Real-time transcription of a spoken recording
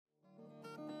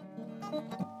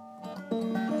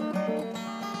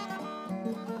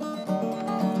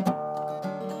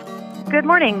Good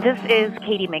morning. This is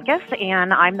Katie Minkus,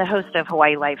 and I'm the host of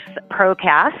Hawaii Life's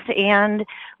Procast. And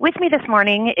with me this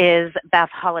morning is Beth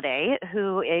Holliday,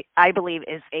 who I believe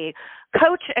is a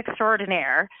coach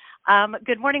extraordinaire.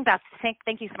 Good morning, Beth.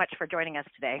 Thank you so much for joining us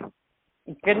today.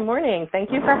 Good morning. Thank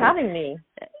you for having me.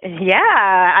 Yeah,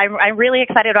 I'm really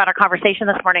excited about our conversation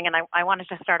this morning, and I wanted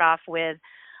to start off with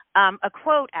a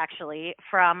quote, actually,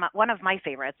 from one of my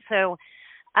favorites. So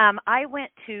I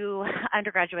went to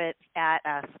undergraduate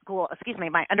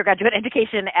my undergraduate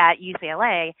education at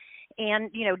UCLA,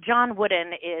 and, John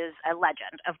Wooden is a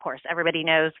legend, of course. Everybody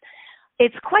knows.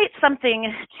 It's quite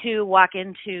something to walk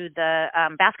into the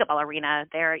basketball arena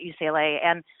there at UCLA,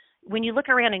 and when you look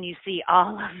around and you see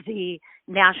all of the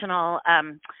national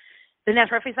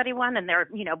trophies that he won, and they're,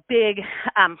 big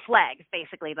flags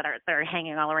basically that are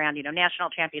hanging all around, national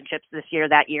championships this year,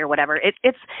 that year, whatever.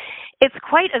 It's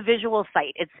quite a visual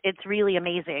sight. It's really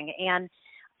amazing. And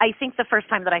I think the first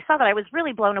time that I saw that, I was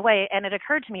really blown away. And it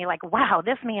occurred to me, like, wow,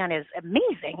 this man is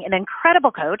amazing, an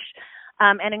incredible coach,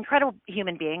 an incredible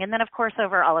human being. And then, of course,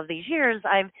 over all of these years,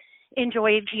 I've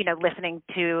enjoyed, listening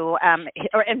to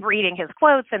and reading his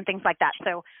quotes and things like that.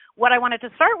 So what I wanted to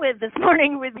start with this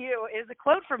morning with you is a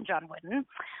quote from John Wooden.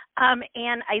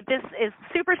 And this is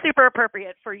super, super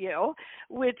appropriate for you,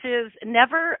 which is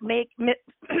never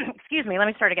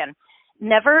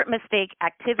mistake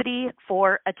activity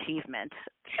for achievement.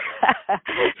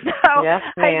 So yes,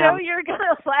 I know you're going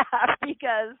to laugh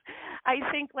because I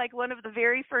think like one of the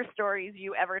very first stories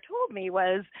you ever told me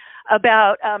was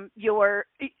about your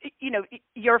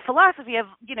philosophy of,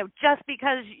 just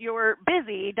because you're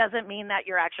busy doesn't mean that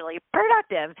you're actually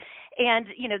productive. And,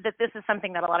 that this is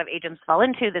something that a lot of agents fall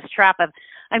into, this trap of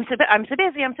I'm so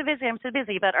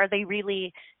busy, but are they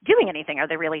really doing anything? Are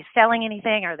they really selling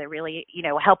anything? Are they really,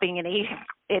 helping any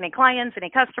clients, any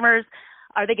customers?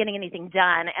 Are they getting anything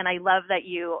done? And I love that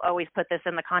you always put this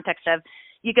in the context of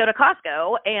you go to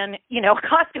Costco and,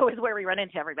 Costco is where we run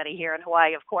into everybody here in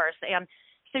Hawaii, of course. And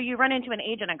so you run into an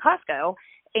agent in Costco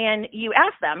and you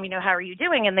ask them, how are you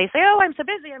doing? And they say, oh, I'm so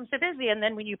busy. And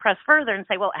then when you press further and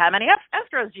say, well, how many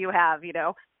escrows do you have?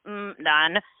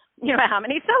 None. How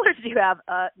many sellers do you have?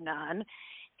 None.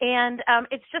 And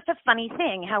it's just a funny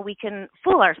thing how we can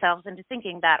fool ourselves into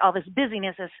thinking that all this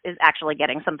busyness is actually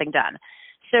getting something done.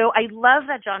 So I love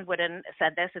that John Wooden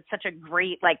said this. It's such a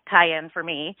great tie-in for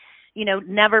me.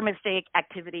 Never mistake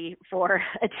activity for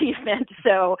achievement.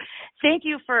 So thank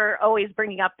you for always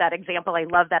bringing up that example. I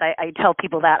love that. I tell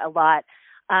people that a lot.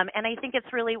 And I think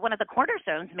it's really one of the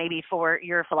cornerstones maybe for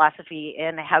your philosophy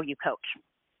in how you coach.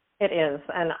 It is.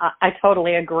 And I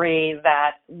totally agree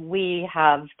that we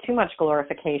have too much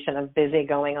glorification of busy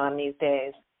going on these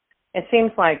days. It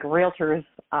seems like realtors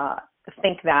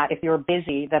think that if you're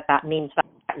busy, that means that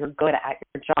you're good at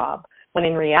your job. When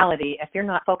in reality, if you're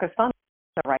not focused on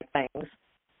the right things,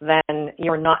 then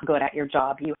you're not good at your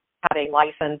job. You have a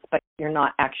license, but you're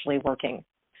not actually working.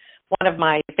 One of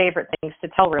my favorite things to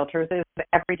tell realtors is that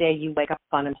every day you wake up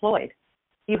unemployed.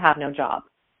 You have no job.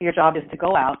 Your job is to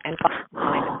go out and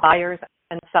find buyers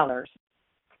and sellers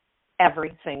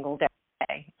every single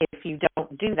day. If you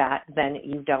don't do that, then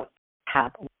you don't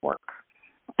have work.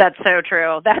 That's so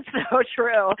true. That's so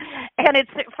true. And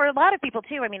it's for a lot of people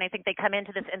too. I mean, I think they come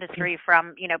into this industry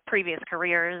from, previous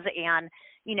careers and,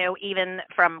 even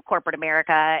from corporate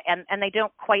America, and they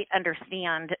don't quite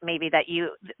understand maybe that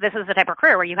this is the type of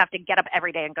career where you have to get up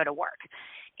every day and go to work.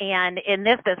 And in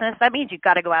this business, that means you've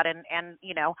got to go out and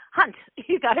hunt.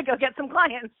 You've got to go get some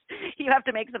clients. You have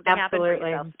to make something happen for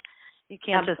yourself. You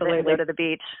can't just sit and go to the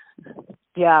beach.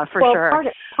 Yeah, for sure.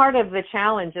 Part of the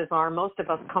challenges are most of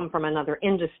us come from another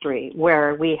industry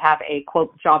where we have a,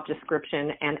 quote, job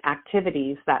description and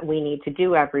activities that we need to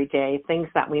do every day, things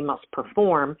that we must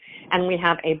perform, and we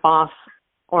have a boss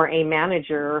or a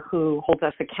manager who holds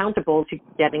us accountable to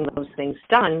getting those things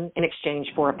done in exchange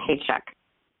for a paycheck.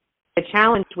 The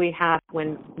challenge we have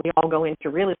when we all go into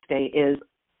real estate is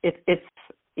it's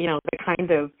the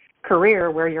kind of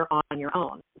career where you're on your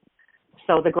own.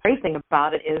 So the great thing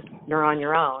about it is you're on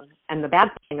your own, and the bad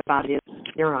thing about it is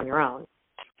you're on your own.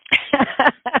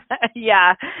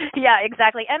 Yeah,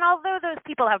 exactly. And although those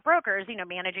people have brokers,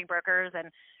 managing brokers and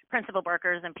principal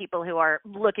brokers and people who are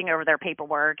looking over their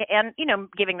paperwork and,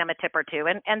 giving them a tip or two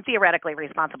and theoretically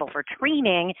responsible for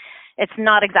training, it's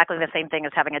not exactly the same thing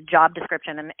as having a job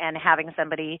description and having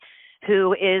somebody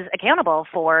who is accountable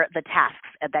for the tasks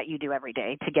that you do every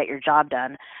day to get your job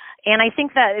done. And I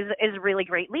think that is a really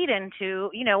great lead into,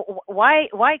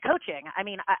 why coaching? I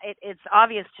mean, it's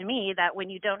obvious to me that when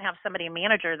you don't have somebody, a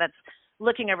manager that's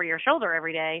looking over your shoulder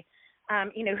every day,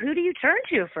 who do you turn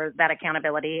to for that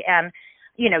accountability? And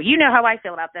you know how I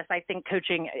feel about this. I think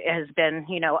coaching has been,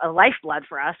 a lifeblood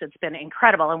for us. It's been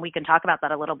incredible, and we can talk about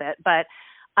that a little bit. But,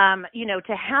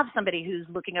 to have somebody who's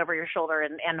looking over your shoulder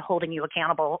and holding you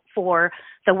accountable for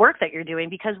the work that you're doing,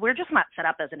 because we're just not set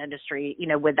up as an industry,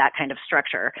 with that kind of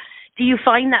structure. Do you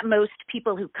find that most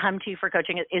people who come to you for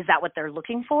coaching, is that what they're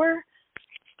looking for?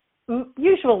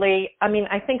 Usually,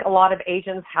 I think a lot of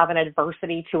agents have an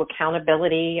adversity to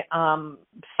accountability.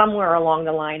 Somewhere along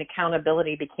the line,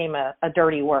 accountability became a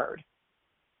dirty word.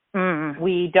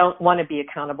 We don't want to be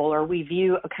accountable, or we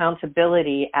view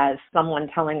accountability as someone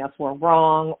telling us we're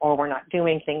wrong or we're not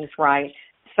doing things right.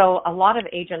 So a lot of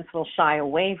agents will shy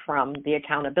away from the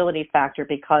accountability factor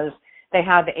because they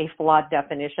have a flawed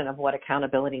definition of what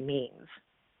accountability means.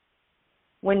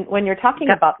 When you're talking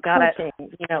about coaching,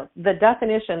 the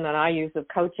definition that I use of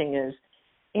coaching is,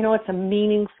 it's a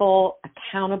meaningful,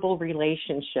 accountable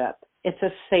relationship. It's a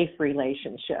safe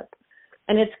relationship.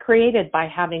 And it's created by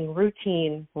having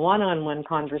routine one-on-one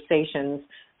conversations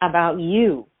about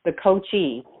you, the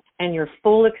coachee, and your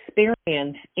full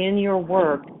experience in your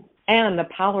work and the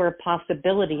power of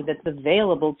possibility that's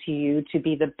available to you to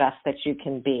be the best that you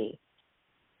can be.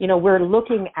 We're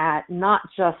looking at not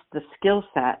just the skill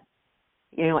set,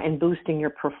 and boosting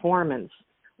your performance.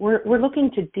 We're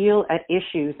looking to deal at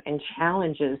issues and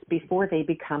challenges before they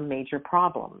become major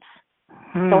problems.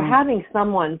 So having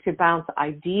someone to bounce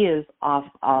ideas off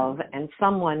of and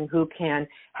someone who can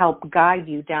help guide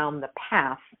you down the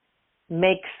path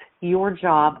makes your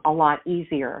job a lot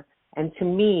easier. And to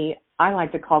me, I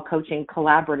like to call coaching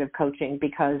collaborative coaching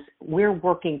because we're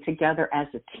working together as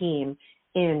a team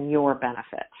in your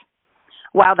benefit.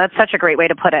 Wow, that's such a great way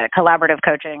to put it, collaborative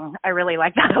coaching. I really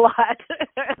like that a lot.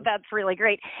 That's really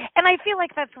great. And I feel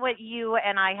like that's what you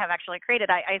and I have actually created.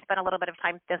 I spent a little bit of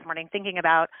time this morning thinking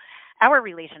about our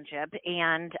relationship,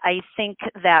 and I think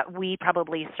that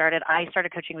I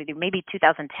started coaching with you maybe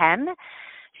 2010.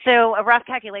 So a rough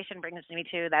calculation brings me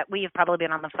to that we have probably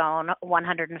been on the phone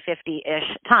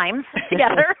 150-ish times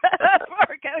together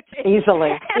for coaching.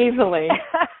 Easily.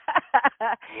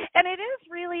 And it is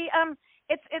really,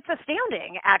 it's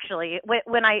astounding actually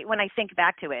when I think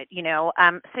back to it.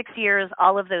 6 years,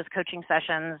 all of those coaching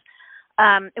sessions,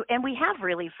 and we have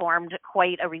really formed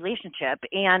quite a relationship.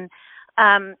 And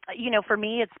for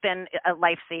me, it's been a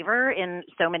lifesaver in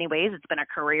so many ways. It's been a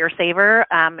career saver.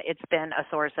 It's been a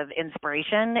source of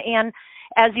inspiration. And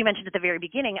as you mentioned at the very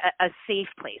beginning, a safe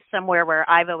place, somewhere where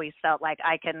I've always felt like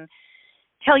I can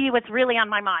tell you what's really on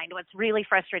my mind, what's really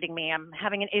frustrating me. I'm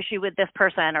having an issue with this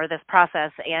person or this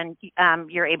process, and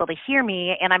you're able to hear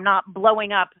me, and I'm not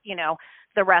blowing up,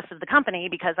 the rest of the company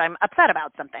because I'm upset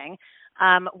about something,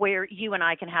 where you and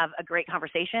I can have a great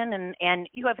conversation. And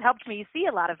you have helped me see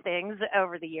a lot of things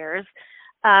over the years,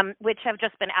 which have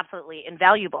just been absolutely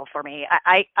invaluable for me.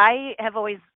 I have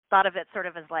always thought of it sort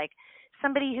of as like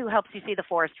somebody who helps you see the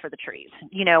forest for the trees.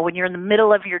 When you're in the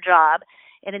middle of your job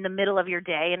and in the middle of your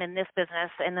day, and in this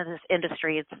business and in this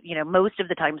industry, it's, most of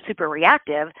the time super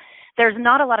reactive. There's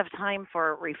not a lot of time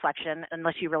for reflection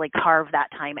unless you really carve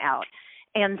that time out.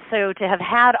 And so to have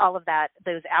had all of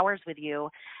those hours with you,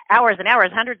 hours and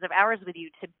hours, hundreds of hours with you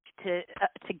to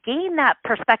gain that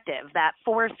perspective, that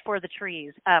forest for the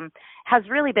trees, has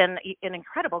really been an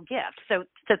incredible gift. So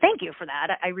thank you for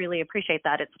that. I really appreciate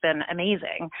that. It's been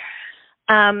amazing.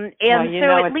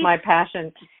 It's my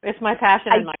passion. It's my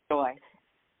passion and my joy.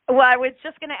 Well, I was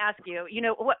just going to ask you,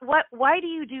 why do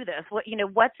you do this?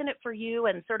 What's in it for you,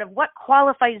 and sort of what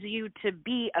qualifies you to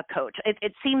be a coach?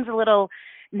 It seems a little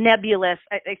nebulous,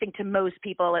 I think, to most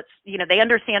people. It's, they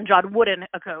understand John Wooden,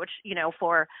 a coach,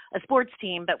 for a sports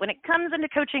team. But when it comes into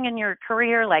coaching in your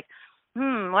career, like,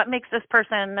 what makes this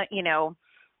person,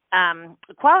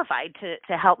 qualified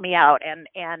to help me out?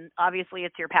 And obviously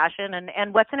it's your passion,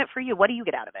 and what's in it for you? What do you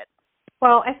get out of it?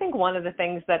 Well, I think one of the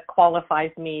things that qualifies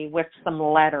me with some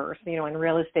letters, in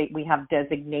real estate we have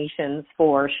designations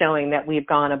for showing that we've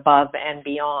gone above and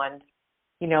beyond,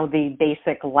 the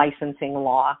basic licensing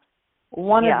law.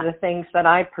 One of the things that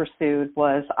I pursued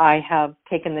was I have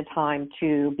taken the time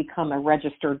to become a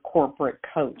registered corporate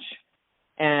coach,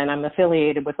 and I'm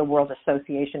affiliated with the World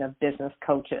Association of Business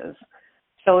Coaches.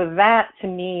 So that, to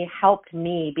me, helped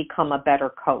me become a better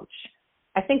coach.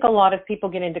 I think a lot of people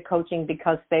get into coaching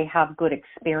because they have good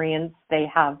experience,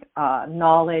 they have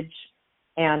knowledge,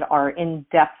 and are in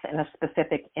depth in a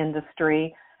specific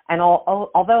industry. And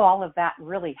although all of that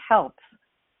really helps,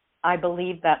 I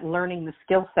believe that learning the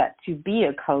skill set to be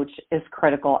a coach is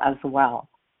critical as well.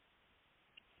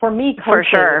 For me,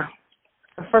 coaching,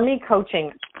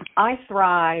 I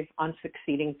thrive on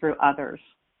succeeding through others.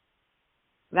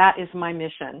 That is my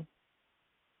mission.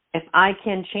 If I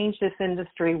can change this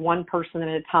industry one person at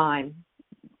a time,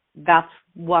 that's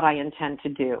what I intend to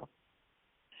do.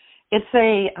 It's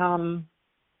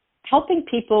helping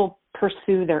people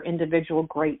pursue their individual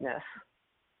greatness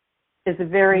is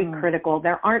very critical.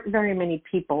 There aren't very many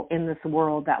people in this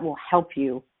world that will help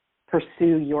you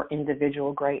pursue your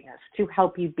individual greatness, to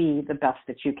help you be the best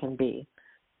that you can be.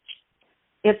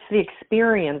 It's the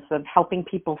experience of helping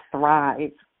people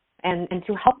thrive and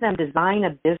to help them design a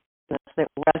business that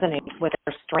resonates with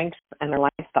their strengths and their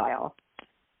lifestyle.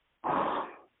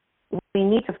 We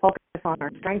need to focus on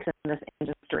our strengths in this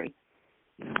industry,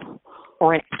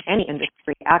 or in any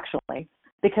industry, actually,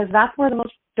 because that's where the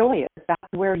most joy is.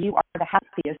 That's where you are the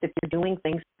happiest, if you're doing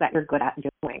things that you're good at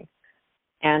doing.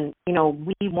 And,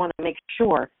 we want to make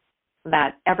sure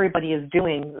that everybody is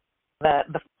doing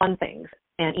the fun things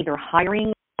and either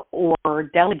hiring or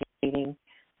delegating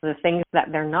the things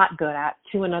that they're not good at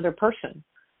to another person,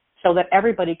 so that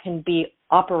everybody can be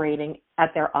operating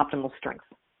at their optimal strengths.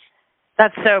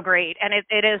 That's so great. And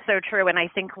it is so true. And I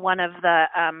think one of the,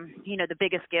 the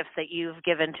biggest gifts that you've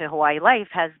given to Hawaii Life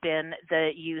has been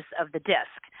the use of the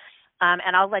disc.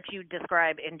 And I'll let you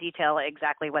describe in detail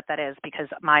exactly what that is, because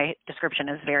my description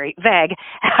is very vague.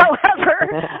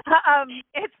 However,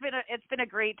 it's been a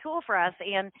great tool for us,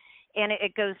 and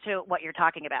it goes to what you're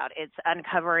talking about. It's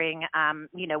uncovering,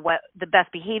 what the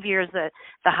best behaviors, the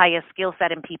highest skill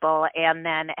set in people, and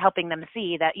then helping them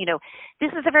see that,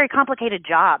 this is a very complicated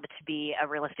job to be a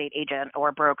real estate agent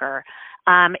or broker.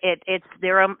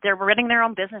 They're running their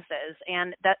own businesses,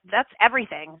 and that's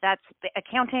everything. That's the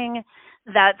accounting,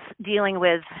 that's dealing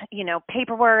with,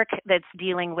 paperwork, that's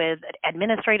dealing with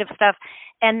administrative stuff,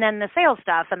 and then the sales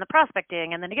stuff and the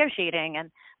prospecting and the negotiating and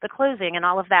the closing and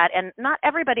all of that. And not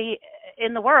everybody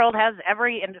in the world has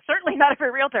and certainly not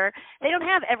every realtor, they don't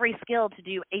have every skill to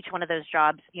do each one of those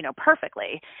jobs,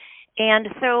 perfectly. And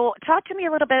so talk to me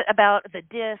a little bit about the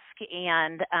DISC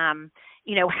and,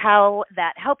 how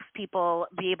that helps people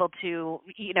be able to,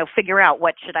 figure out,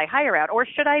 what should I hire out, or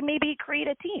should I maybe create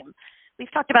a team?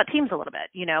 We've talked about teams a little bit,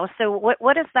 so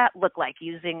what does that look like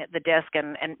using the DISC?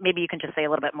 And maybe you can just say a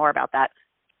little bit more about that.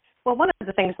 Well, one of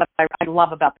the things that I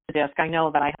love about the DISC, I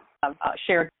know that I have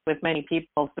shared with many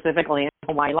people, specifically in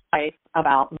Hawaii Life,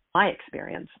 about my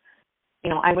experience.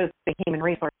 I was the human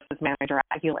resources manager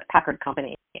at Hewlett Packard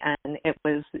Company, and it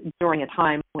was during a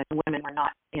time when women were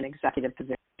not in executive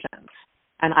positions.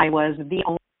 And I was the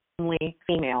only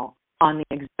female on the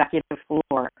executive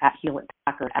floor at Hewlett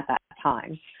Packard at that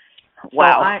time.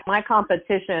 Wow. So my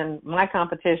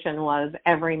competition was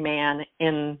every man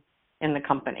in the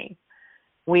company.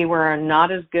 We were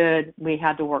not as good. We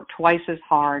had to work twice as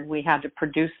hard. We had to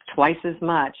produce twice as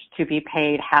much to be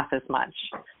paid half as much.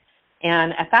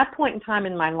 And at that point in time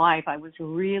in my life, I was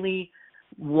really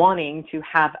wanting to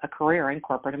have a career in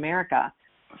corporate America.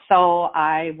 So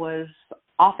I was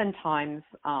oftentimes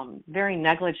very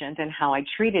negligent in how I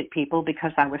treated people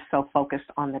because I was so focused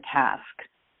on the task.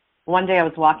 One day I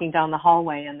was walking down the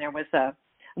hallway, and there was a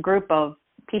group of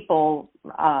people,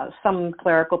 some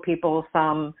clerical people,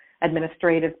 some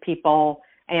administrative people,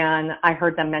 and I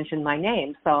heard them mention my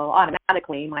name. So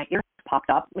automatically my ears popped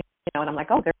up, and I'm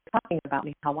like, oh, they're talking about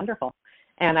me. How wonderful.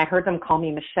 And I heard them call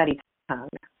me Machete Tongue.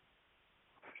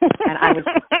 And I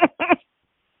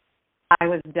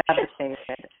was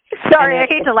devastated. Sorry, I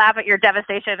hate to laugh at your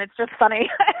devastation. It's just funny.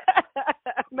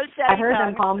 Machete I heard Tongue.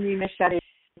 them call me Machete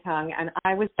Tongue, and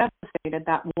I was devastated.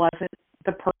 That wasn't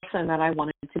the person that I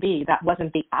wanted to be. That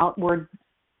wasn't the outward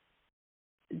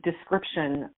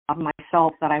description of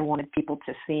myself that I wanted people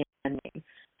to see in me.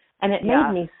 And it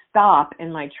made me stop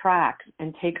in my tracks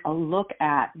and take a look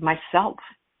at myself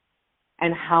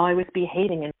and how I was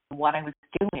behaving and what I was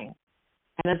doing.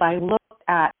 And as I looked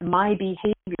at my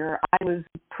behavior, I was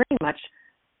pretty much,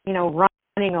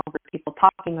 running over people,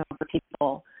 talking over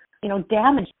people,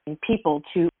 damaging people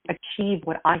to achieve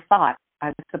what I thought I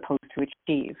was supposed to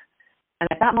achieve. And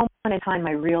at that moment in time,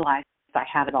 I realized I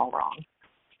had it all wrong.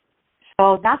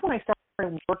 So that's when I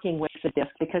started working with the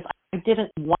DISC, because I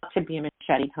didn't want to be a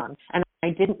machete tongue, and I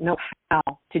didn't know how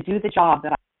to do the job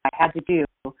that I had to do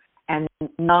and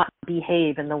not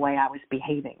behave in the way I was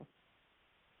behaving.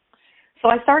 So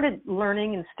I started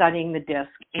learning and studying the DISC,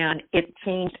 and it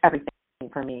changed everything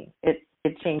for me. It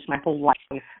changed my whole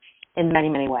life in many,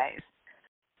 many ways.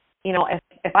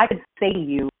 If I could say to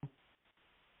you,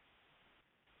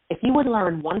 if you would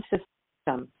learn one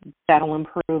system that will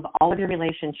improve all of your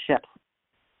relationships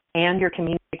and your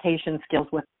communication skills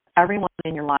with everyone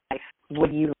in your life,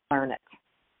 would you learn it?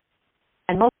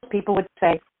 And most people would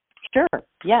say, sure,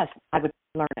 yes, I would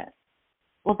learn it.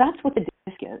 Well, that's what the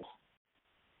DISC is.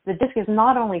 The DISC is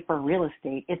not only for real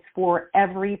estate, it's for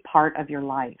every part of your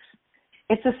life.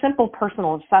 It's a simple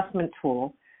personal assessment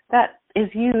tool that is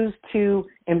used to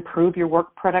improve your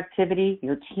work productivity,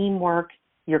 your teamwork,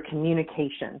 your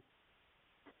communication.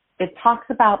 It talks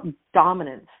about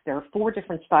dominance. There are 4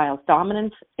 different styles: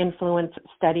 dominance, influence,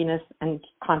 steadiness, and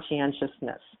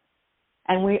conscientiousness.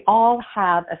 And we all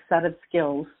have a set of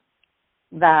skills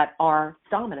that are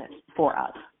dominant for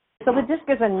us. So the DISC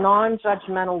is a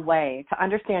non-judgmental way to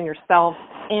understand yourself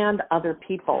and other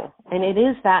people. And it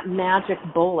is that magic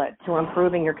bullet to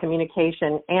improving your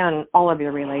communication and all of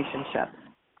your relationships.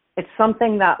 It's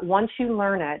something that once you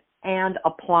learn it and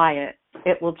apply it,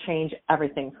 it will change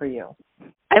everything for you.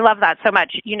 I love that so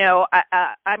much. You know,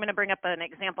 I'm going to bring up an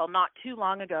example. Not too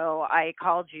long ago, I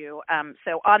called you.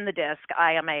 So on the DISC,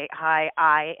 I am a high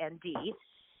I and D,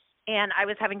 and I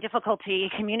was having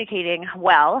difficulty communicating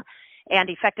well and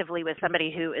effectively with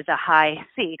somebody who is a high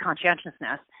C,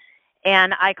 conscientiousness.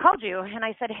 And I called you and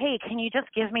I said, hey, can you just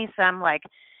give me some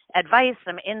advice,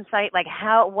 some insight,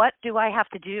 what do I have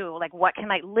to do? What can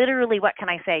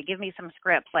I say? Give me some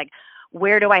scripts.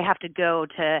 Where do I have to go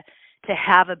to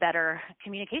have a better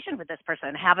communication with this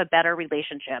person, have a better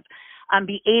relationship,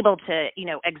 be able to,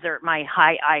 exert my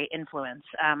high I influence.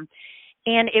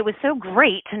 And it was so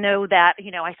great to know that,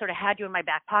 I sort of had you in my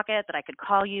back pocket, that I could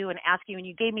call you and ask you, and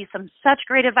you gave me such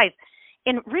great advice.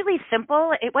 And really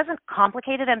simple. It wasn't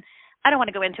complicated. And I don't want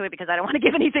to go into it because I don't want to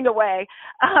give anything away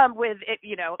with it,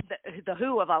 the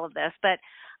who of all of this. But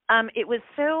it was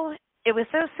so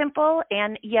simple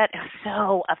and yet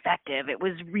so effective. It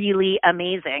was really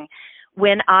amazing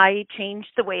when I changed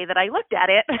the way that I looked at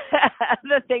it.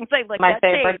 The things I looked at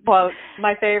changed.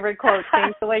 My favorite quote,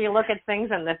 change the way you look at things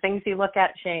and the things you look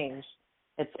at change.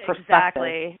 It's perspective.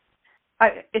 Exactly.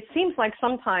 It seems like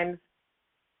sometimes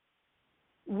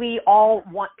we all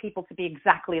want people to be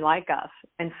exactly like us.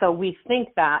 And so we think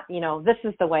that, this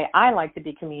is the way I like to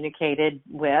be communicated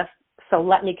with, so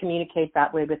let me communicate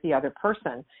that way with the other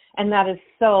person. And that is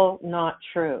so not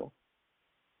true.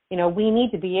 We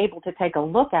need to be able to take a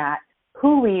look at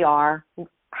who we are,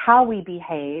 how we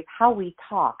behave, how we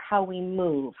talk, how we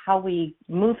move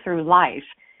through life,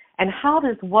 and how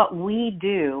does what we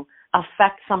do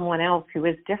affect someone else who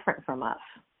is different from us.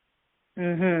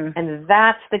 Mm-hmm. And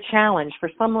that's the challenge for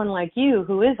someone like you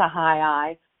who is a high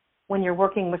I. When you're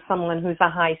working with someone who's a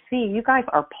high C, you guys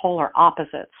are polar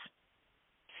opposites.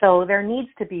 So there needs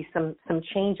to be some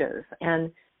changes. And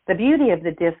the beauty of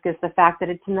the DISC is the fact that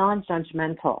it's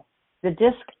non-judgmental. The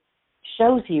DISC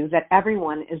shows you that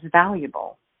everyone is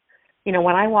valuable.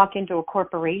 When I walk into a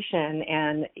corporation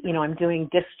and, I'm doing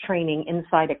DISC training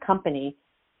inside a company,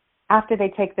 after they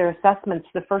take their assessments,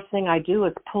 the first thing I do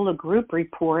is pull a group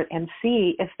report and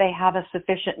see if they have a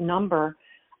sufficient number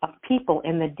of people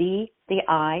in the D, the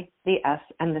I, the S,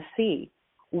 and the C.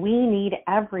 We need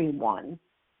everyone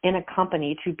in a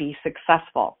company to be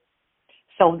successful.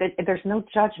 So there's no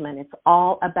judgment. It's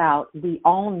all about we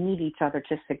all need each other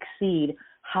to succeed.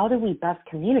 How do we best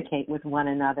communicate with one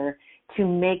another to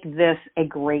make this a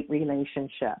great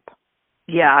relationship?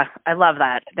 Yeah, I love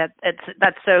that.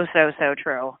 That's so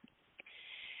true.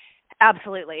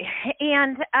 Absolutely.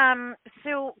 And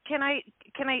so can I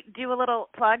do a little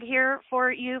plug here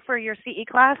for you for your CE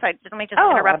class? Let me just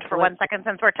interrupt for 1 second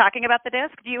since we're talking about the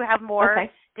DISC. Do you have more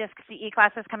DISC CE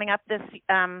classes coming up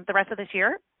the rest of this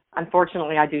year?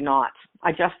 Unfortunately, I do not.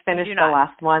 I just finished the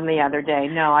last one the other day.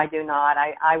 No, I do not.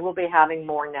 I will be having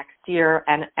more next year,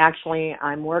 and actually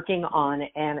I'm working on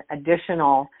an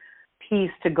additional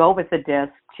piece to go with the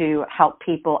DISC to help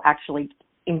people actually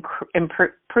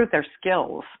improve their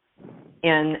skills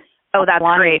in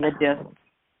applying the DISC.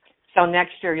 So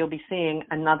next year you'll be seeing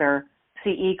another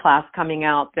CE class coming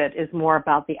out that is more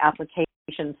about the application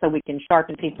so we can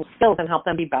sharpen people's skills and help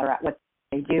them be better at what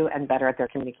they do and better at their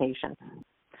communication.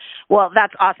 Well,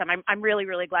 that's awesome. I'm really,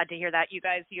 really glad to hear that. You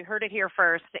guys, you heard it here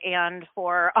first. And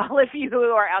for all of you who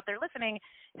are out there listening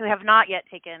who have not yet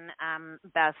taken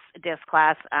Beth's DISC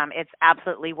class, it's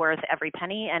absolutely worth every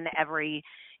penny and every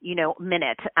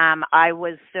minute. I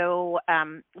was so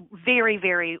very,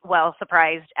 very well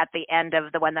surprised at the end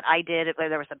of the one that I did.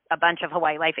 There was a bunch of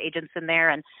Hawaii Life agents in there,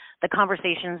 and the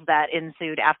conversations that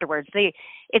ensued afterwards,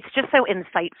 it's just so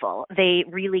insightful. They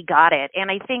really got it. And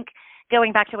I think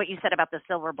going back to what you said about the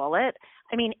silver bullet,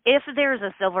 I mean, if there's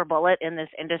a silver bullet in this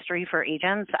industry for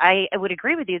agents, I would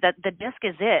agree with you that the DISC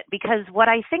is it, because what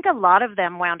I think a lot of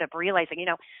them wound up realizing,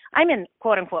 I'm in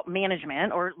quote unquote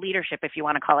management or leadership, if you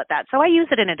want to call it that. So I use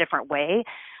it in a different way.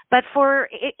 But for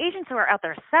agents who are out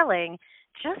there selling,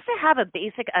 just to have a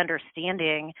basic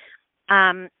understanding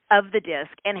of the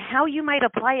disc and how you might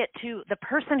apply it to the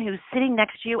person who's sitting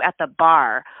next to you at the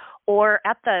bar or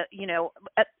at the,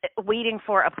 waiting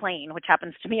for a plane, which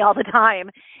happens to me all the time.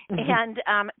 Mm-hmm.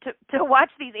 And to watch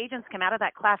these agents come out of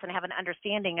that class and have an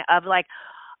understanding of like,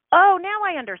 oh, now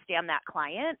I understand that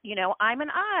client. I'm an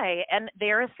I and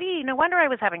they're a C. No wonder I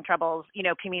was having troubles,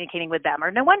 communicating with them, or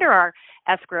no wonder our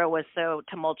escrow was so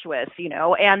tumultuous,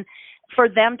 and for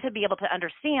them to be able to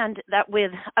understand that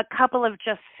with a couple of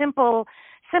just simple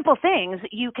things,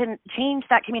 you can change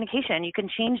that communication, you can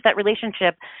change that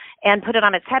relationship and put it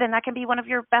on its head. And that can be one of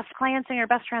your best clients and your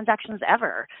best transactions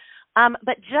ever.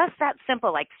 But just that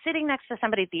simple, like sitting next to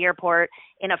somebody at the airport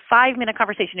in a 5-minute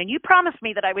conversation, and you promised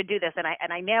me that I would do this, and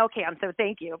I now can, so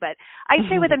thank you. But I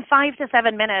say within 5 to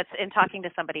 7 minutes in talking to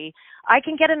somebody, I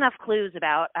can get enough clues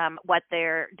about what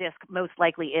their disc most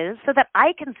likely is so that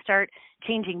I can start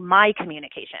changing my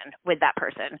communication with that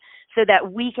person so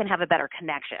that we can have a better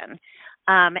connection.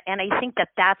 And I think that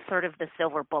that's sort of the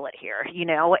silver bullet here,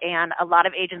 and a lot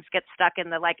of agents get stuck in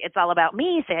the, like, it's all about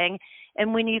me thing.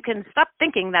 And when you can stop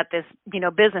thinking that this,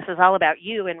 business is all about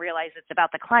you and realize it's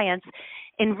about the clients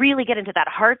and really get into that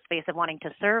heart space of wanting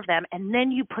to serve them. And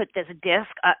then you put this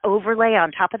disc overlay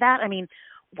on top of that. I mean,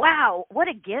 wow, what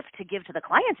a gift to give to the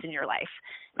clients in your life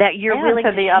that you're willing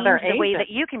to change the way that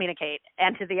you communicate,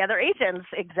 and to the other agents.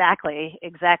 Exactly.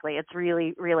 It's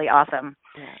really, really awesome.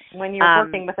 Yeah. When you're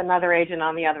working with another agent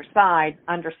on the other side,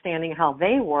 understanding how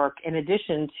they work in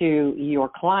addition to your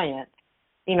client,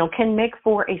 can make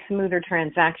for a smoother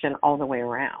transaction all the way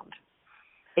around.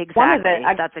 Exactly.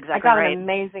 That's exactly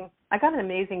right. I got an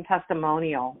amazing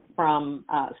testimonial from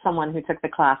someone who took the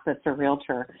class that's a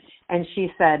realtor, and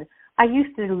she said, I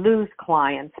used to lose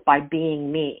clients by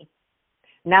being me.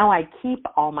 Now I keep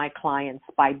all my clients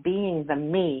by being the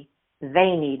me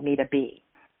they need me to be.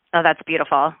 Oh, that's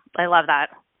beautiful. I love that.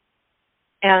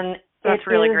 And that's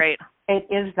really great. It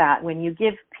is that when you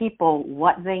give people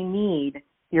what they need,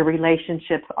 your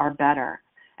relationships are better.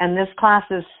 And this class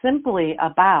is simply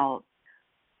about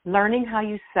learning how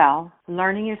you sell,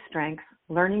 learning your strengths,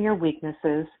 learning your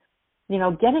weaknesses,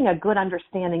 getting a good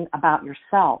understanding about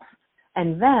yourself,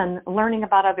 and then learning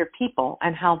about other people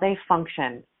and how they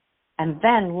function, and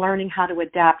then learning how to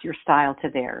adapt your style to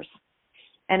theirs.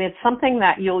 And it's something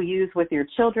that you'll use with your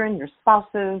children, your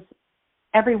spouses,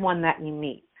 everyone that you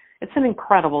meet. It's an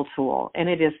incredible tool, and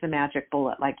it is the magic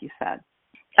bullet, like you said.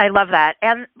 I love that.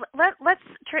 And let's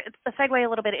segue a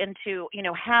little bit into,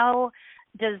 how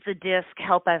does the disc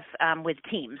help us with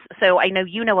teams? So I know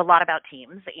you know a lot about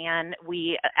teams, and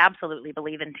we absolutely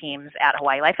believe in teams at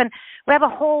Hawaii Life. And we have a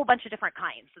whole bunch of different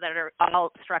kinds that are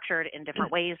all structured in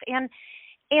different ways. And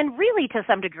really, to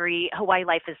some degree, Hawaii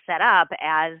Life is set up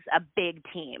as a big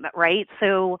team, right?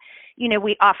 So,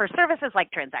 we offer services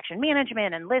like transaction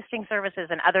management and listing services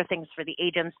and other things for the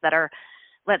agents that are,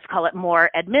 let's call it, more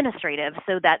administrative,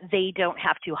 so that they don't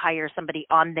have to hire somebody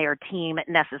on their team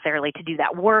necessarily to do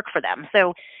that work for them.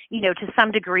 So, to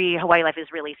some degree, Hawaii Life is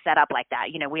really set up like that.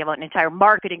 We have an entire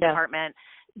marketing department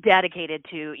dedicated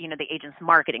to, the agent's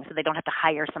marketing, so they don't have to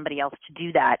hire somebody else to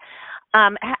do that.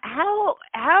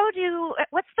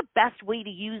 What's the best way to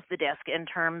use the disc in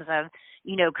terms of,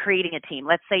 creating a team?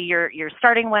 Let's say you're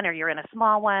starting one, or you're in a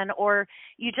small one, or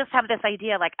you just have this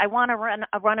idea, like, I want to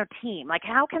run a team. Like,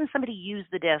 how can somebody use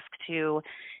the disc to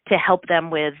help them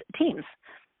with teams?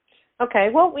 Okay.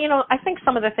 Well, I think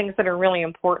some of the things that are really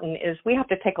important is we have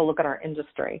to take a look at our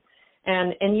industry.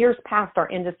 And in years past, our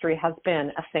industry has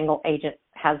been a single agent,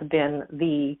 has been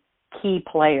the key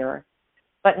player.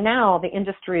 But now the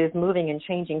industry is moving and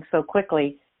changing so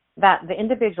quickly that the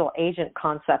individual agent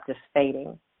concept is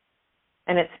fading.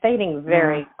 And it's fading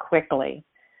very quickly.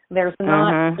 There's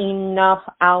not enough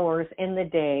hours in the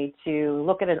day to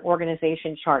look at an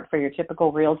organization chart for your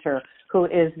typical realtor who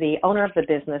is the owner of the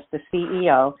business, the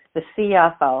CEO, the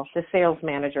CFO, the sales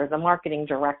manager, the marketing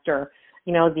director,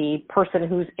 the person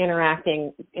who's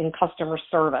interacting in customer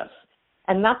service.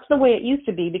 And that's the way it used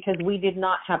to be, because we did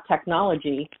not have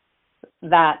technology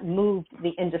that moved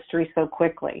the industry so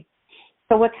quickly.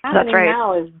 So what's happening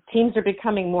now is teams are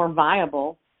becoming more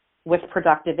viable with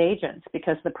productive agents,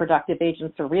 because the productive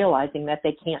agents are realizing that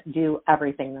they can't do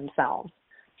everything themselves.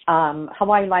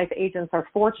 Hawaii Life agents are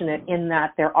fortunate in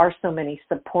that there are so many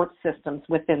support systems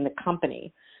within the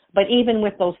company. But even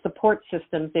with those support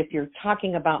systems, if you're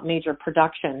talking about major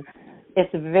production, it's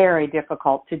very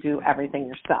difficult to do everything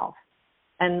yourself.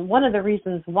 And one of the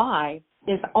reasons why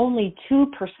is only 2%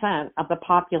 of the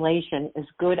population is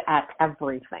good at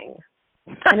everything.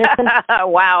 And it's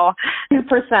wow.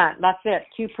 2%. That's it,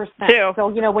 2%.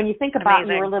 So, when you think about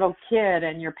Amazing. you were a little kid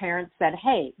and your parents said,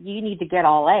 hey, you need to get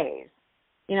all A's.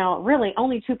 really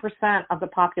only 2% of the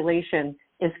population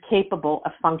is capable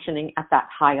of functioning at that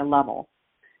higher level.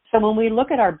 So when we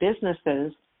look at our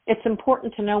businesses, it's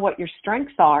important to know what your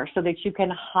strengths are so that you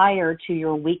can hire to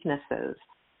your weaknesses.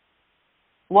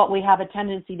 What we have a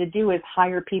tendency to do is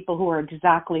hire people who are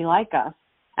exactly like us.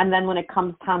 And then when it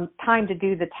comes time to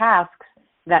do the tasks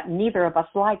that neither of us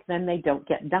like, then they don't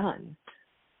get done.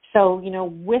 So,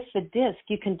 with the DISC,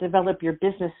 you can develop your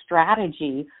business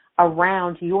strategy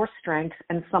around your strengths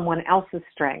and someone else's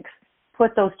strengths.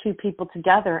 Put those two people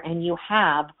together and you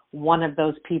have one of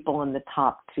those people in the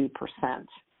top 2%.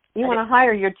 You want to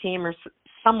hire your team or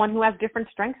someone who has different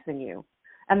strengths than you.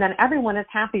 And then everyone is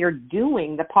happier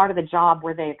doing the part of the job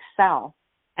where they excel.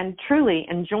 And truly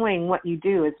enjoying what you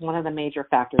do is one of the major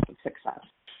factors of success.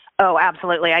 Oh,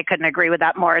 absolutely. I couldn't agree with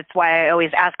that more. It's why I always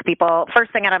ask people,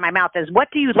 first thing out of my mouth is, what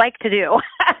do you like to do?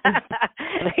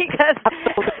 Because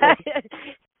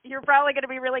you're probably going to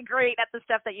be really great at the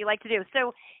stuff that you like to do.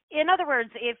 So in other words,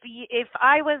 if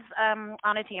I was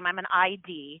on a team, I'm an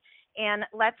ID, and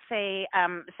let's say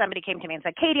somebody came to me and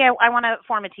said, Katie, I want to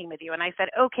form a team with you. And I said,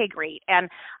 okay, great. And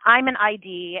I'm an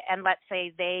ID, and let's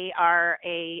say they are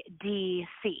a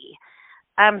DC.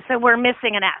 So we're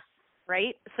missing an S.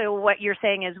 Right? So what you're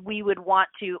saying is we would want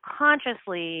to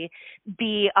consciously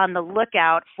be on the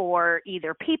lookout for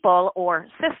either people or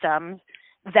systems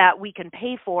that we can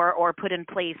pay for or put in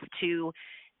place to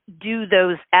do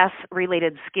those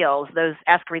S-related skills, those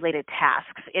S-related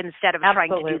tasks, instead of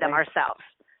trying to do them ourselves.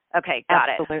 Okay, got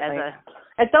it.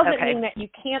 It doesn't mean that you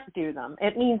can't do them.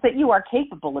 It means that you are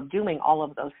capable of doing all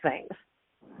of those things.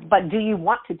 But do you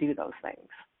want to do those things?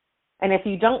 And if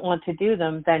you don't want to do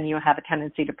them, then you have a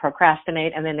tendency to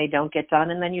procrastinate, and then they don't get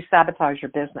done, and then you sabotage your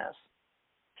business.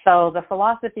 So the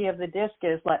philosophy of the DISC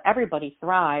is let everybody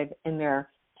thrive in their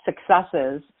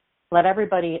successes. Let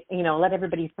everybody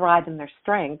thrive in their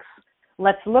strengths.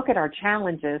 Let's look at our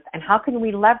challenges and how can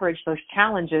we leverage those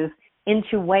challenges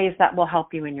into ways that will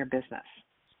help you in your business.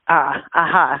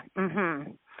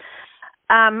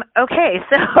 Okay,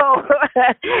 so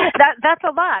that's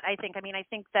a lot, I think. I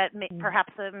think that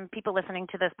perhaps people listening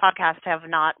to this podcast have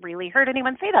not really heard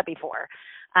anyone say that before,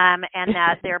 and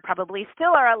that there probably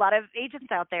still are a lot of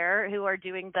agents out there who are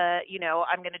doing the,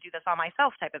 I'm going to do this all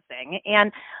myself type of thing.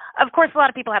 And, of course, a lot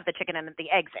of people have the chicken and the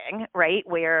egg thing, right,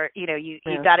 where,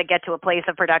 you've got to get to a place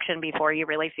of production before you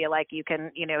really feel like you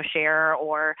can, share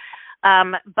or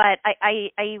but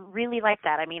I really like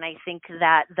that. I think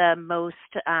that the most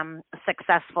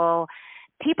successful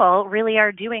people really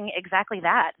are doing exactly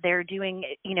that. They're doing,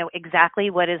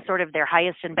 exactly what is sort of their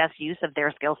highest and best use of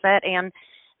their skill set, and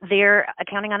they're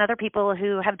counting on other people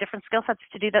who have different skill sets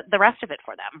to do the rest of it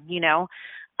for them, Exactly.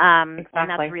 And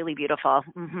that's really beautiful.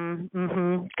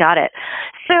 Got it.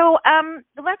 So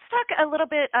let's talk a little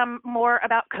bit more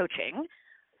about coaching.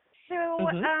 So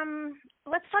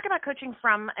let's talk about coaching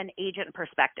from an agent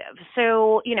perspective.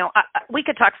 So, we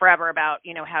could talk forever about,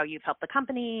 how you've helped the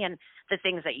company and the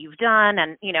things that you've done.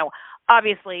 And,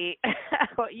 obviously,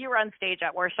 you were on stage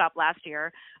at Workshop last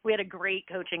year. We had a great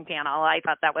coaching panel. I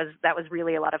thought that was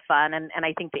really a lot of fun. And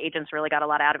I think the agents really got a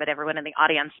lot out of it, everyone in the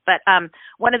audience. But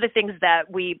one of the things that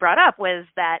we brought up was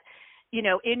that,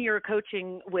 in your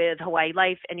coaching with Hawaii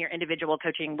Life and your individual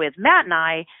coaching with Matt and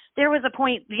I, there was a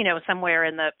point, somewhere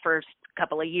in the first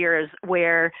couple of years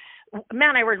where Matt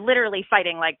and I were literally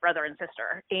fighting like brother and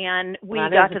sister. And we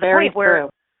got to the point where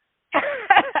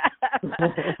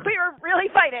we were really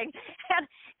fighting.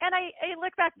 And I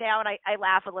look back now and I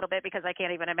laugh a little bit because I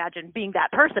can't even imagine being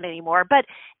that person anymore. But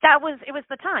it was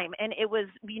the time. And it was,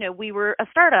 we were a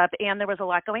startup and there was a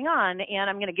lot going on. And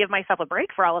I'm going to give myself a break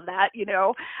for all of that,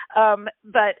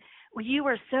 But you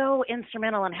were so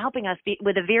instrumental in helping us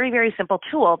with a very, very simple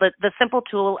tool, the simple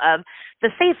tool of the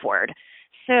safe word.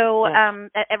 So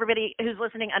everybody who's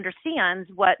listening understands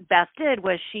what Beth did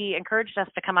was she encouraged us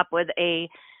to come up with a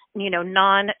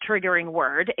non-triggering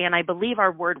word. And I believe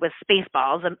our word was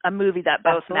Spaceballs, a movie that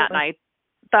both Matt and I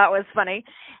thought was funny.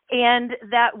 And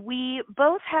that we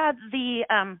both had the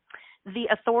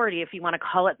authority, if you want to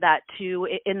call it that, to,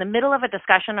 in the middle of a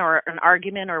discussion or an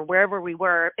argument or wherever we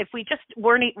were, if we just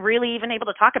weren't really even able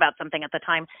to talk about something at the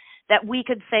time, that we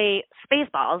could say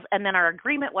Spaceballs. And then our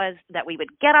agreement was that we would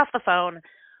get off the phone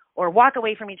or walk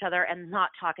away from each other and not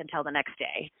talk until the next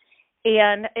day.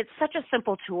 And it's such a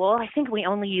simple tool. I think we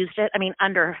only used it,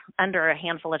 under a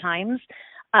handful of times.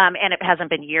 And it hasn't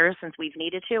been years since we've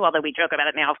needed to, although we joke about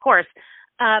it now, of course.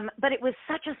 But it was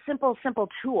such a simple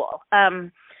tool.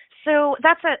 So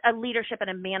that's a leadership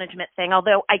and a management thing,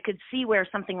 although I could see where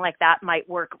something like that might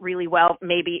work really well,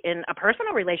 maybe in a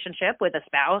personal relationship with a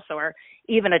spouse or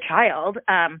even a child.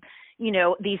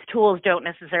 these tools don't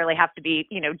necessarily have to be,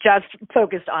 just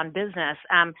focused on business.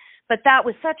 But that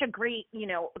was such a great,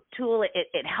 tool.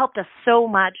 It helped us so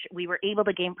much. We were able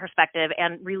to gain perspective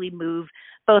and really move.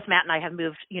 Both Matt and I have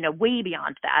moved, way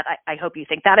beyond that. I hope you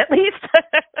think that at least.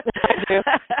 I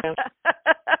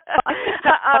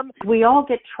do. We all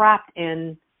get trapped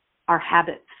in our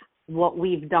habits, what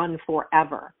we've done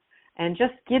forever. And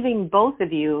just giving both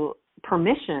of you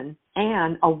permission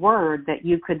and a word that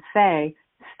you could say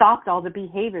stopped all the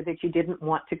behavior that you didn't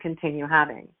want to continue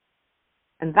having.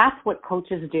 And that's what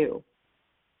coaches do.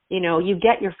 You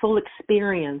get your full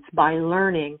experience by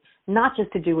learning not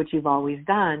just to do what you've always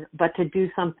done, but to do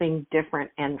something different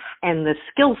and the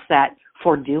skill set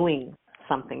for doing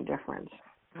something different.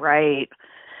 Right.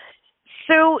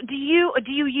 So do you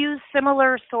use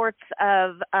similar sorts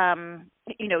of,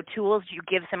 tools? Do you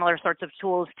give similar sorts of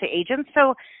tools to agents?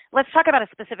 So let's talk about a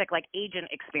specific agent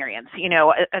experience.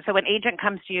 So an agent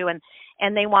comes to you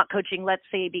and they want coaching, let's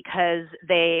say, because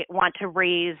they want to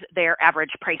raise their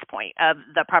average price point of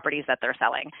the properties that they're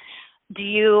selling. Do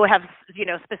you have,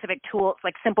 specific tools,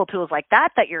 simple tools like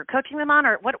that you're coaching them on,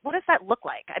 or what does that look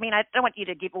like? I mean, I don't want you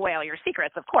to give away all your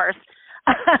secrets, of course,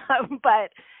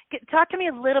 but talk to me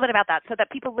a little bit about that so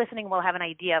that people listening will have an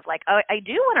idea of oh, I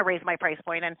do want to raise my price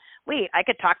point, and wait, I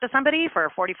could talk to somebody for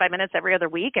 45 minutes every other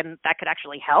week and that could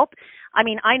actually help. I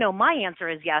mean, I know my answer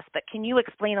is yes, but can you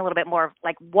explain a little bit more of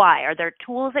why? Are there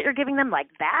tools that you're giving them like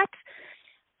that?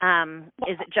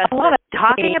 Is it just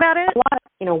talking about it?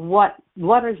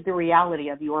 What is the reality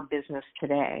of your business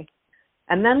today?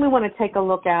 And then we want to take a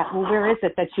look at, where is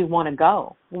it that you want to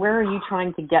go? Where are you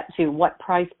trying to get to? What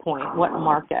price point? What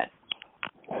market?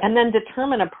 And then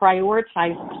determine a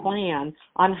prioritized plan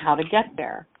on how to get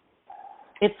there.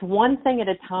 It's one thing at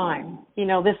a time.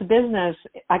 This business,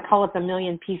 I call it the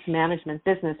million-piece management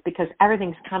business because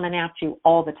everything's coming at you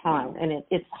all the time, and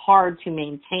it's hard to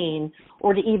maintain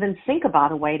or to even think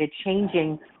about a way to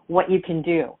changing what you can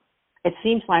do. It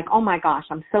seems like, oh my gosh,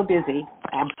 I'm so busy.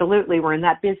 Absolutely, we're in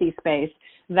that busy space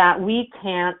that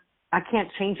I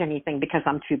can't change anything because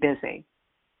I'm too busy.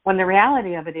 When the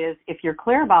reality of it is, if you're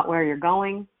clear about where you're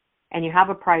going and you have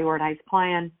a prioritized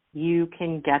plan, you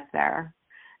can get there.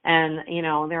 And,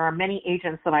 there are many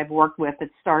agents that I've worked with that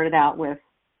started out with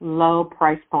low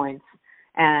price points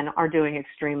and are doing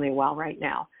extremely well right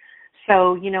now.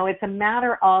 So, it's a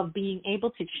matter of being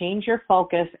able to change your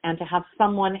focus and to have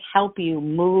someone help you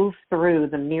move through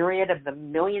the myriad of the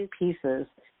million pieces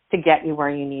to get you where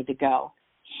you need to go.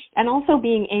 And also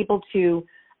being able to,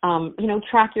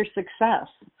 track your success.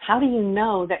 How do you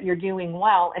know that you're doing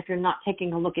well if you're not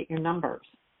taking a look at your numbers?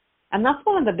 And that's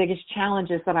one of the biggest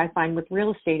challenges that I find with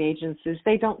real estate agents is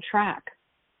they don't track.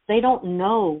 They don't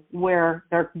know where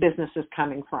their business is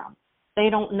coming from. They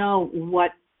don't know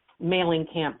what mailing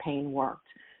campaign worked.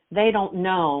 They don't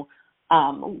know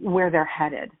where they're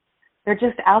headed. They're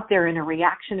just out there in a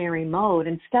reactionary mode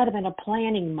instead of in a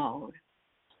planning mode.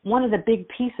 One of the big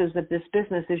pieces of this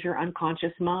business is your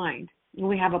unconscious mind.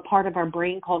 We have a part of our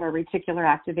brain called our reticular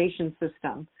activation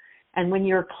system. And when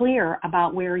you're clear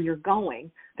about where you're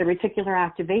going, the reticular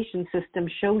activation system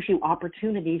shows you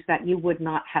opportunities that you would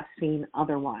not have seen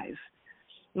otherwise.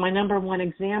 My number one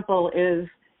example is,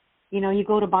 you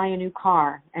go to buy a new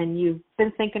car and you've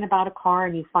been thinking about a car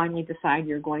and you finally decide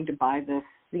you're going to buy this,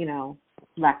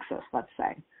 Lexus, let's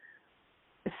say.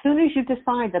 As soon as you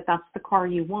decide that that's the car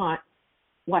you want,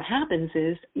 what happens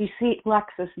is you see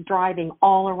Lexus driving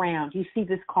all around. You see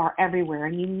this car everywhere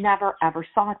and you never, ever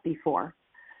saw it before.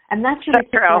 And that's your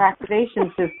reticular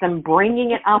activation system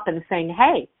bringing it up and saying,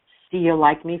 hey, do you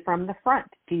like me from the front?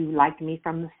 Do you like me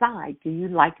from the side? Do you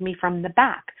like me from the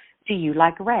back? Do you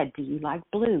like red? Do you like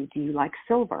blue? Do you like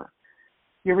silver?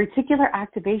 Your reticular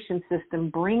activation system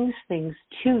brings things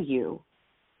to you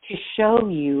to show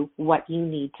you what you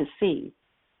need to see.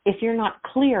 If you're not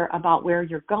clear about where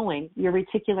you're going, your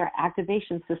reticular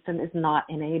activation system is not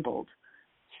enabled.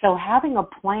 So having a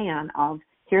plan of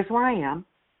here's where I am,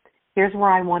 here's where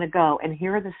I want to go, and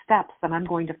here are the steps that I'm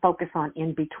going to focus on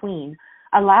in between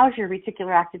allows your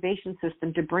reticular activation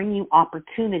system to bring you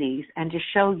opportunities and to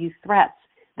show you threats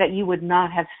that you would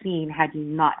not have seen had you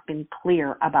not been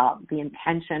clear about the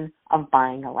intention of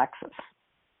buying a Lexus.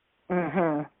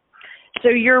 Mm-hmm. So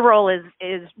your role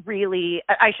is really,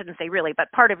 I shouldn't say really,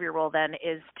 but part of your role then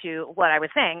is to, what I was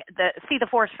saying, see the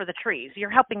forest for the trees.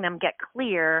 You're helping them get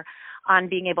clear on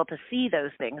being able to see those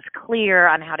things, clear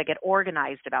on how to get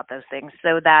organized about those things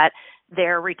so that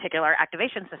their reticular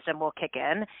activation system will kick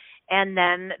in. And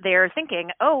then they're thinking,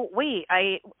 oh, wait,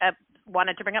 I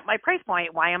wanted to bring up my price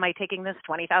point. Why am I taking this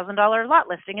 $20,000 lot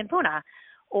listing in Puna?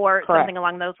 Or Correct. Something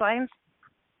along those lines?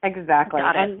 Exactly.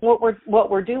 Got it. And what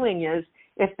we're doing is,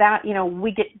 if that,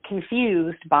 we get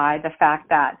confused by the fact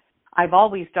that I've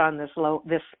always done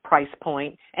this price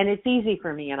point and it's easy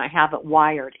for me and I have it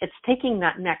wired. It's taking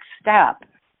that next step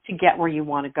to get where you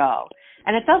want to go.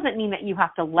 And it doesn't mean that you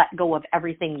have to let go of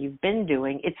everything you've been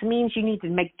doing. It means you need to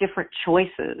make different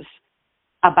choices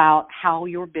about how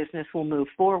your business will move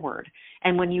forward.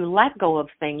 And when you let go of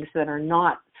things that are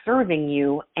not serving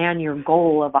you and your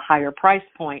goal of a higher price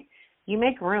point, you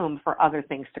make room for other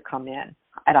things to come in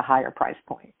at a higher price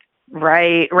point.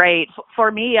 Right.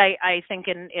 For me, I think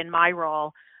in my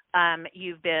role,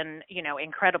 you've been,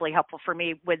 incredibly helpful for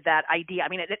me with that idea. I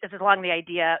mean, it's along the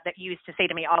idea that you used to say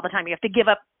to me all the time, you have to give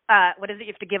up, what is it?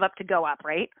 You have to give up to go up,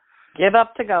 right? Give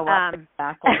up to go up,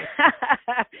 exactly.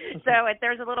 So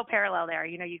there's a little parallel there.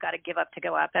 You got to give up to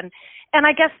go up. And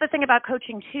I guess the thing about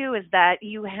coaching, too, is that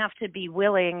you have to be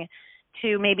willing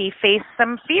to maybe face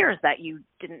some fears that you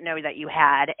didn't know that you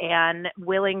had, and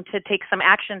willing to take some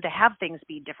action to have things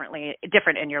be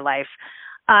different in your life.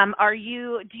 Are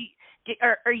you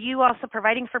also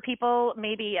providing for people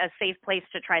maybe a safe place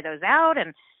to try those out,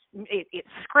 and it's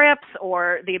scripts,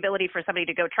 or the ability for somebody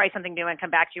to go try something new and come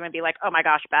back to you and be like, oh my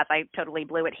gosh, Beth, I totally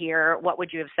blew it here. What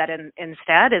would you have said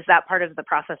instead? Is that part of the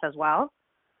process as well?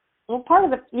 Well,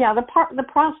 the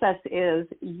process is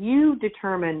you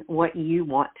determine what you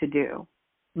want to do.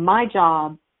 My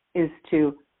job is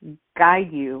to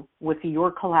guide you with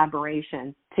your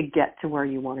collaboration to get to where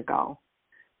you want to go.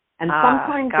 And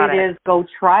sometimes it is go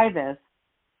try this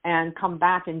and come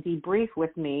back and debrief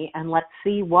with me, and let's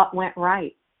see what went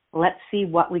right. Let's see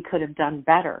what we could have done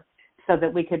better so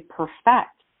that we could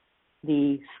perfect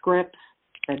the scripts,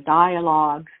 the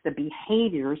dialogues, the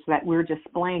behaviors that we're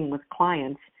displaying with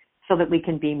clients so that we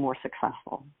can be more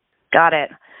successful. Got it.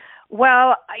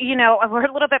 Well, we're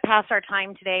a little bit past our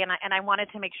time today, and I wanted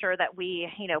to make sure that we,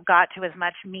 got to as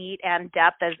much meat and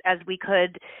depth as we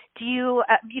could. Do you,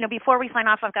 before we sign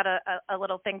off, I've got a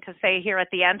little thing to say here at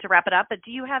the end to wrap it up, but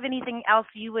do you have anything else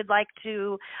you would like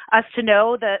us to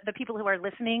know, the people who are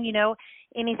listening,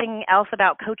 anything else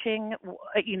about coaching,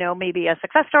 maybe a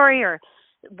success story, or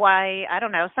why, I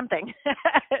don't know, something?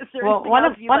 Well, one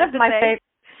of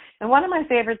my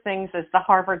favorite things is the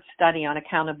Harvard study on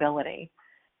accountability.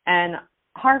 And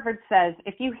Harvard says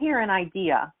if you hear an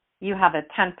idea, you have a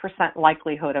 10%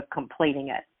 likelihood of completing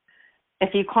it.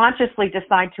 If you consciously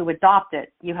decide to adopt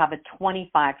it, you have a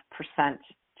 25%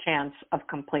 chance of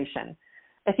completion.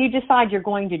 If you decide you're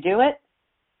going to do it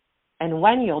and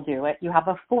when you'll do it, you have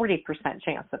a 40%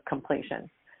 chance of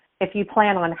completion. If you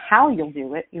plan on how you'll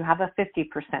do it, you have a 50%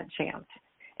 chance.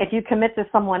 If you commit to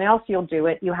someone else you'll do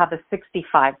it, you have a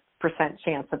 65%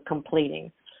 chance of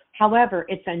completing. However,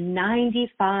 it's a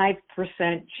 95%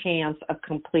 chance of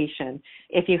completion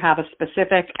if you have a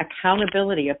specific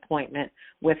accountability appointment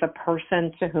with a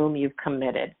person to whom you've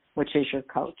committed, which is your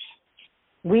coach.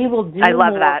 We will do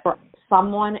more for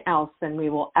someone else than we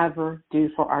will ever do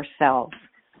for ourselves.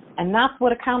 And that's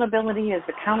what accountability is.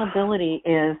 Accountability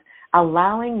is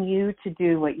allowing you to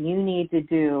do what you need to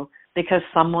do because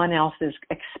someone else is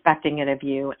expecting it of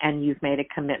you and you've made a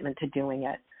commitment to doing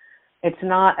it. It's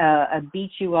not a beat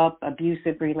you up,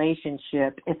 abusive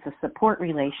relationship. It's a support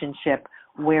relationship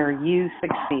where you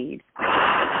succeed.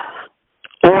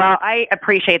 Well, I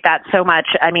appreciate that so much.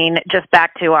 I mean, just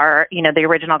back to our, the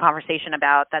original conversation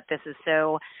about that this is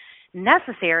so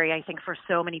necessary, I think, for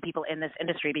so many people in this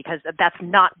industry, because that's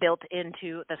not built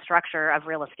into the structure of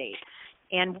real estate.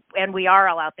 And we are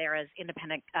all out there as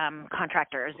independent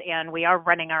contractors, and we are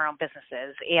running our own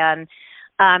businesses. And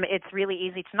it's really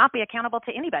easy to not be accountable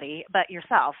to anybody but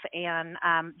yourself. And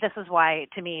this is why,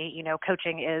 to me,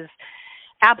 coaching is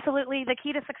absolutely the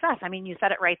key to success. I mean, you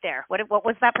said it right there. What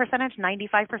was that percentage?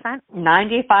 95%?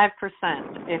 95%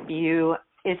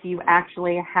 if you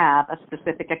actually have a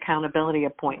specific accountability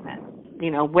appointment,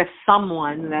 with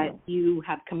someone that you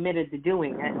have committed to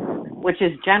doing it, which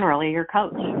is generally your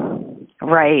coach.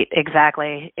 Right,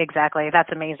 exactly. That's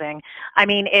amazing. I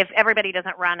mean, if everybody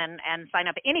doesn't run and sign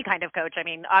up any kind of coach, I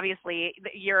mean, obviously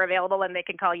you're available and they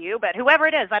can call you, but whoever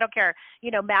it is, I don't care.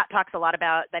 Matt talks a lot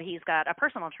about that he's got a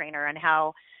personal trainer and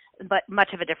how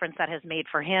much of a difference that has made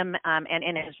for him and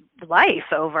in his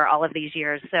life over all of these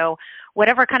years. So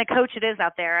whatever kind of coach it is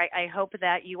out there, I hope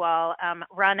that you all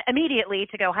run immediately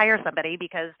to go hire somebody,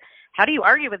 because how do you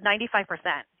argue with 95%?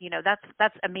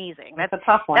 That's amazing. That's a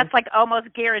tough one. That's like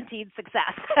almost guaranteed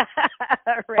success.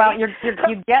 Right? Well, you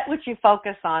get what you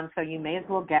focus on, so you may as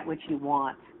well get what you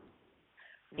want.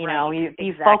 You right. know, you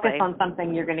Exactly. focus on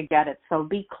something, you're going to get it. So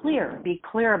be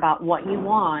clear about what you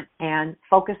want and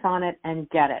focus on it and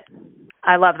get it.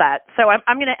 I love that. So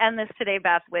I'm going to end this today,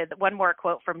 Beth, with one more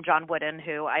quote from John Wooden,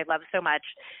 who I love so much.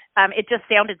 It just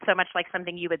sounded so much like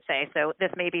something you would say. So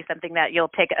this may be something that you'll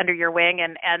take under your wing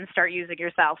and start using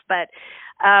yourself. But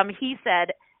he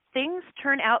said, things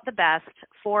turn out the best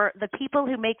for the people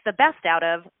who make the best out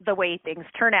of the way things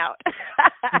turn out.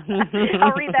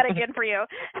 I'll read that again for you.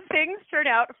 Things turn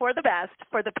out for the best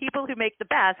for the people who make the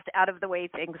best out of the way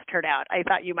things turn out. I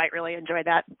thought you might really enjoy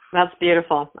that. That's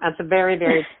beautiful. That's very,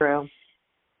 very true.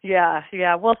 Yeah.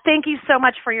 Well, thank you so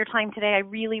much for your time today. I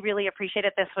really, really appreciate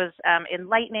it. This was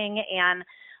enlightening. And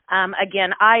again,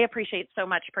 I appreciate so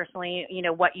much personally,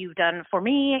 what you've done for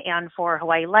me and for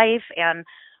Hawaii Life, and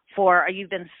you've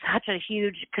been such a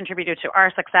huge contributor to our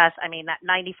success. I mean, that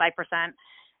 95%,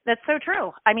 that's so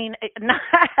true. I mean,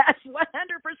 that's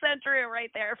 100% true right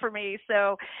there for me.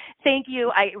 So thank you.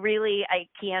 I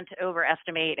can't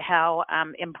overestimate how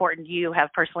important you have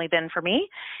personally been for me.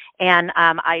 And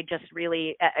I'm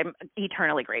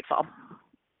eternally grateful.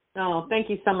 Oh, thank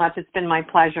you so much. It's been my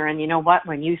pleasure. And you know what?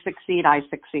 When you succeed, I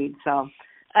succeed. So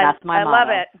that's my motto. I love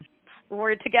it.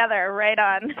 We're together. Right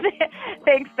on.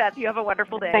 Thanks, Beth. You have a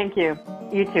wonderful day. Thank you.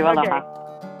 You too. Aloha. Okay.